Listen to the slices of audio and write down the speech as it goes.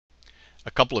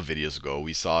A couple of videos ago,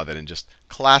 we saw that in just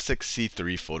classic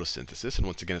C3 photosynthesis, and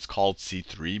once again, it's called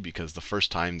C3 because the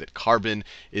first time that carbon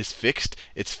is fixed,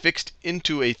 it's fixed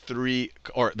into a 3,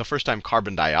 or the first time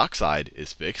carbon dioxide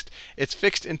is fixed, it's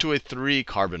fixed into a 3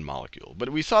 carbon molecule.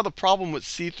 But we saw the problem with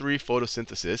C3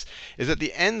 photosynthesis is that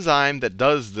the enzyme that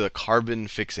does the carbon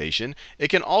fixation, it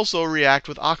can also react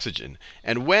with oxygen.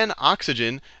 And when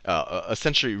oxygen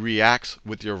essentially reacts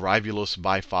with your ribulose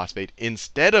biphosphate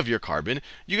instead of your carbon,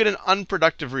 you get an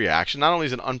unproductive reaction. Not only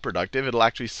is it unproductive, it'll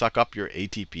actually suck up your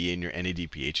ATP and your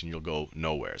NADPH, and you'll go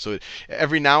nowhere. So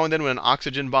every now and then, when an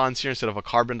oxygen bond's here instead of a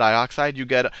carbon dioxide, you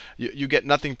get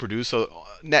nothing produced. So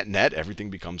net, everything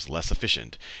becomes less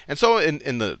efficient. And so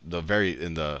in the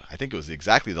I think it was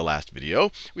exactly the last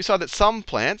video, we saw that some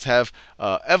plants have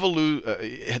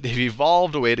they've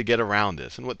evolved a way to get around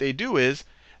this. And what they do is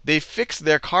they fix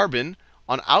their carbon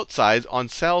on outsides on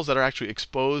cells that are actually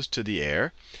exposed to the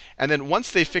air. And then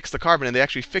once they fix the carbon, and they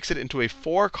actually fix it into a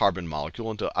 4 carbon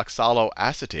molecule, into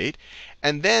oxaloacetate,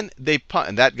 and then they pump,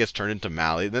 and that gets turned into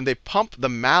malate. Then they pump the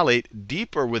malate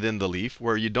deeper within the leaf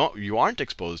where you aren't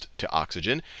exposed to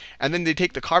oxygen. And then they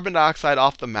take the carbon dioxide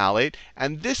off the malate,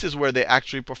 and this is where they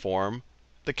actually perform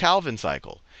the Calvin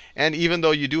cycle. And even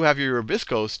though you do have your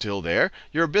RuBisCO still there,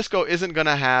 your RuBisCO isn't going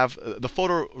to have, the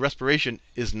photorespiration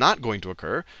is not going to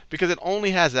occur because it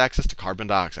only has access to carbon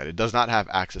dioxide. It does not have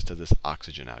access to this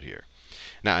oxygen out here.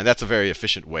 Now, and that's a very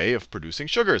efficient way of producing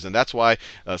sugars. And that's why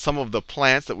some of the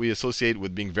plants that we associate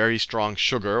with being very strong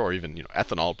sugar or even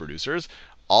ethanol producers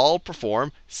all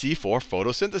perform C4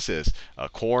 photosynthesis.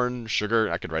 Corn,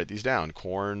 sugar, I could write these down.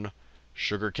 Corn,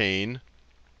 sugarcane,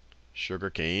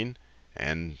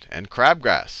 and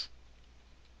crabgrass.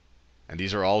 And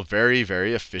these are all very,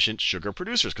 very efficient sugar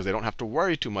producers because they don't have to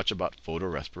worry too much about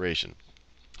photorespiration.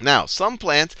 Now, some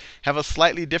plants have a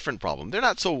slightly different problem. They're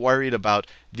not so worried about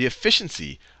the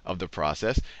efficiency of the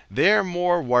process. They're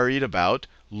more worried about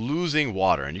losing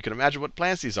water. And you can imagine what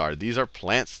plants these are. These are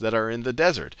plants that are in the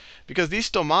desert. Because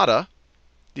these stomata,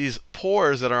 these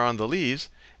pores that are on the leaves,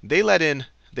 they let in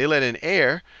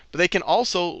air, but they can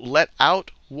also let out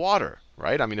water.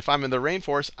 Right? I mean, if I'm in the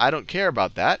rainforest, I don't care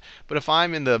about that. But if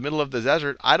I'm in the middle of the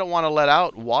desert, I don't want to let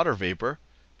out water vapor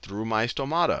through my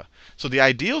stomata. So the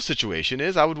ideal situation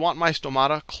is I would want my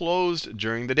stomata closed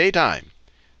during the daytime.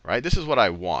 Right? This is what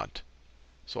I want.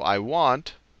 So I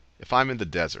want, if I'm in the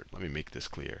desert, let me make this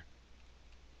clear.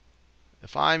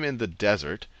 If I'm in the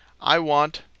desert, I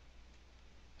want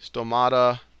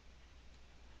stomata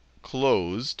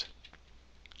closed.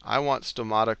 I want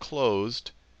stomata closed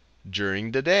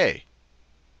during the day.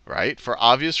 Right? For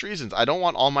obvious reasons. I don't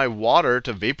want all my water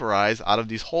to vaporize out of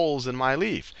these holes in my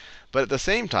leaf. But at the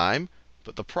same time,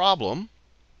 the problem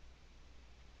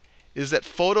is that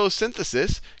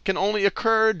photosynthesis can only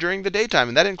occur during the daytime,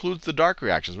 and that includes the dark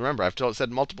reactions. Remember, I've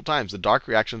said multiple times, the dark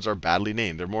reactions are badly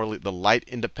named. They're more the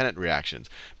light-independent reactions.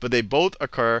 But they both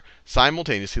occur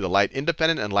simultaneously, the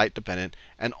light-independent and light-dependent,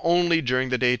 and only during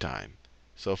the daytime.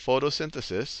 So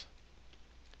photosynthesis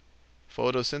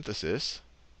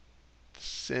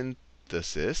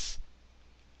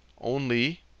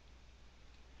only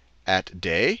at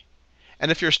day. And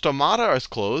if your stomata is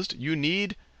closed, you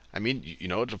need,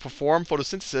 to perform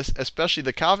photosynthesis, especially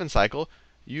the Calvin cycle,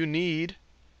 you need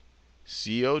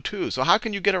CO2. So how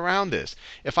can you get around this?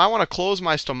 If I want to close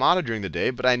my stomata during the day,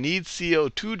 but I need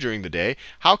CO2 during the day,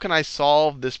 how can I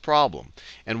solve this problem?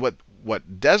 And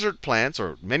what desert plants,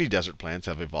 or many desert plants,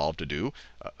 have evolved to do,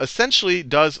 essentially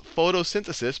does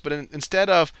photosynthesis, but instead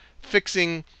of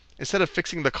fixing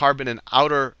the carbon in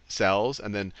outer cells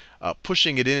and then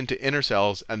pushing it into inner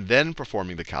cells and then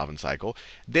performing the Calvin cycle,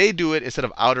 they do it instead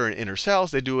of outer and inner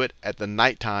cells, they do it at the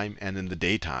nighttime and in the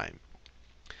daytime.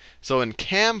 So in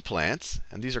CAM plants,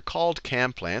 and these are called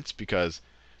CAM plants because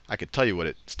I could tell you what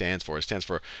it stands for. It stands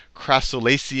for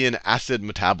Crassulacean acid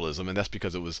metabolism, and that's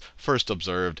because it was first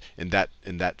observed in that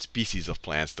species of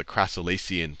plants, the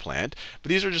Crassulacean plant. But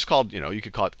these are just called, you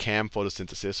could call it CAM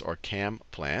photosynthesis or CAM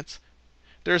plants.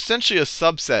 They're essentially a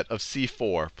subset of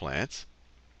C4 plants.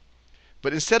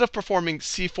 But instead of performing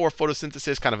C4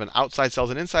 photosynthesis kind of in outside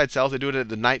cells and inside cells, they do it at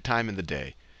the nighttime and the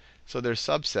day. So they're a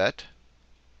subset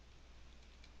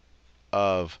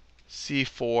of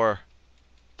C4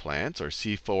 plants, or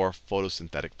C4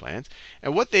 photosynthetic plants.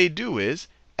 And what they do is,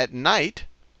 at night,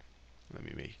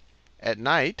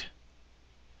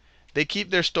 they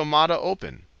keep their stomata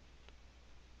open.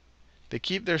 They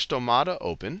keep their stomata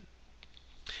open,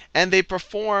 and they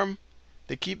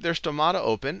keep their stomata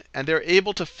open, and they're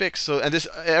able to fix. So, and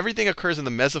everything occurs in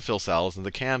the mesophyll cells and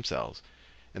the CAM cells,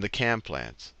 in the CAM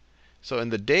plants. So at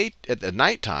the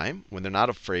nighttime, when they're not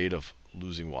afraid of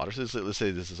losing water. So let's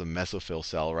say this is a mesophyll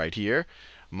cell right here.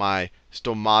 My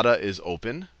stomata is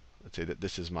open. Let's say that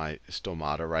this is my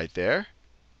stomata right there.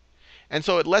 And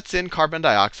so it lets in carbon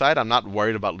dioxide. I'm not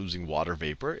worried about losing water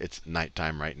vapor. It's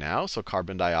nighttime right now, so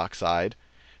carbon dioxide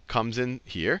comes in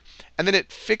here. And then it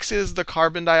fixes the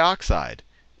carbon dioxide.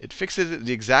 It fixes it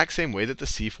the exact same way that the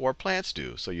C4 plants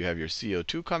do. So you have your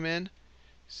CO2 come in,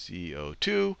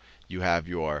 CO2. You have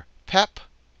your PEP.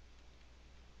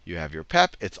 You have your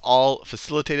PEP. It's all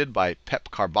facilitated by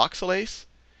PEP carboxylase.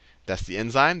 That's the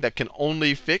enzyme that can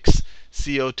only fix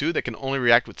CO2, that can only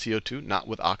react with CO2, not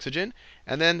with oxygen.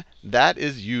 And then that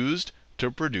is used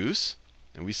to produce,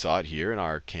 and we saw it here in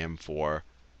our CAM4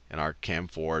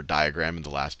 diagram in the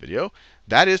last video,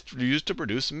 that is used to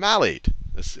produce malate,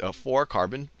 a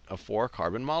 4-carbon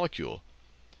molecule.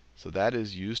 So that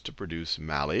is used to produce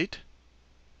malate.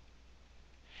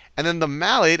 And then the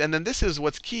malate, and then this is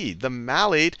what's key. The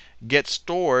malate gets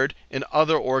stored in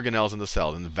other organelles in the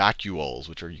cell, in the vacuoles,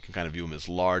 which are, you can kind of view them as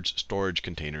large storage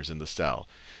containers in the cell.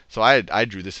 So I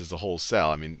drew this as the whole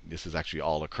cell. I mean, this is actually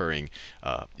all occurring,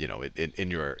 in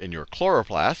your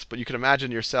chloroplasts. But you can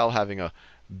imagine your cell having a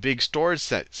big storage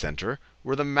center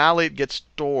where the malate gets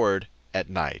stored at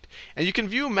night. And you can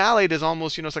view malate as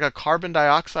almost, it's like a carbon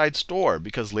dioxide store,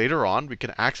 because later on we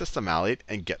can access the malate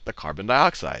and get the carbon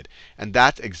dioxide. And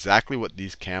that's exactly what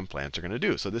these CAM plants are going to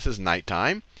do. So this is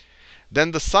nighttime.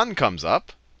 Then the sun comes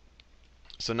up.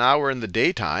 So now we're in the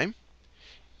daytime.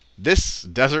 This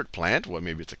desert plant, well,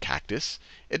 maybe it's a cactus,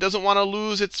 it doesn't want to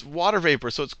lose its water vapor,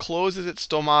 so it closes its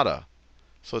stomata.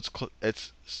 So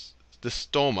it's this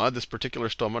stoma, this particular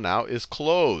stoma now is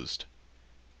closed.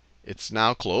 It's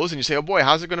now closed, and you say, oh boy,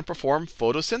 how's it going to perform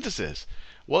photosynthesis?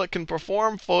 Well, it can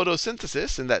perform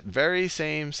photosynthesis in that very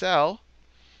same cell,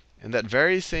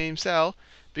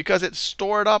 because it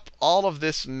stored up all of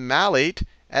this malate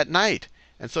at night.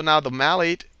 And so now the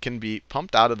malate can be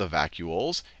pumped out of the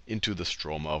vacuoles into the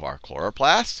stroma of our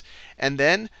chloroplasts. And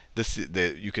then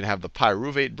you can have the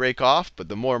pyruvate break off. But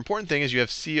the more important thing is you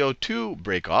have CO2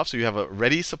 break off. So you have a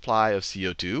ready supply of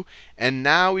CO2. And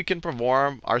now we can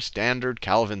perform our standard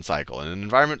Calvin cycle. In an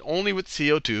environment only with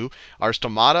CO2, our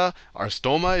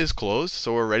stoma is closed.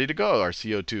 So we're ready to go. Our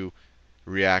CO2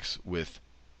 reacts with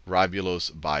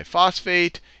ribulose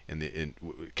biphosphate,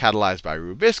 catalyzed by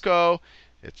RuBisCO.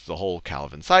 It's the whole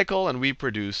Calvin cycle, and we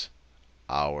produce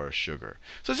our sugar.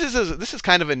 So this is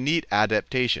kind of a neat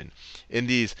adaptation. In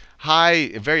these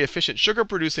very efficient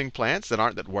sugar-producing plants that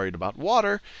aren't that worried about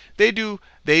water,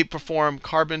 they perform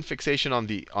carbon fixation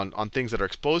on things that are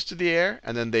exposed to the air,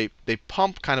 and then they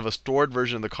pump kind of a stored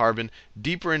version of the carbon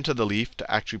deeper into the leaf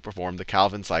to actually perform the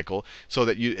Calvin cycle, so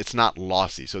that it's not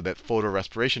lossy, so that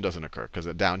photorespiration doesn't occur,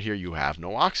 because down here you have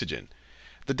no oxygen.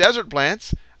 The desert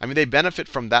plants, they benefit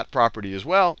from that property as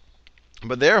well.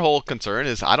 But their whole concern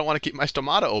is, I don't want to keep my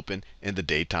stomata open in the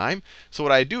daytime. So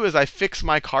what I do is I fix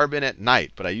my carbon at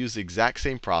night. But I use the exact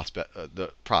same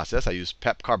process. I use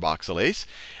PEP carboxylase.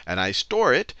 And I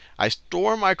store it. I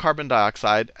store my carbon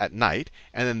dioxide at night.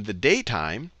 And in the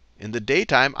daytime,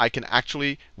 I can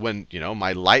actually, when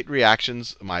my light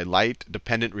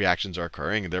dependent reactions are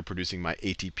occurring, and they're producing my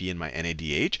ATP and my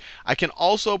NADH, I can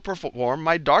also perform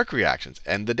my dark reactions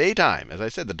in the daytime. As I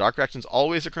said, the dark reactions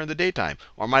always occur in the daytime,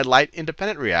 or my light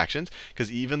independent reactions,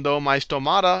 because even though my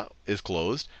stomata is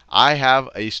closed, I have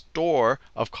a store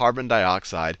of carbon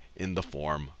dioxide in the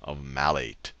form of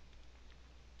malate.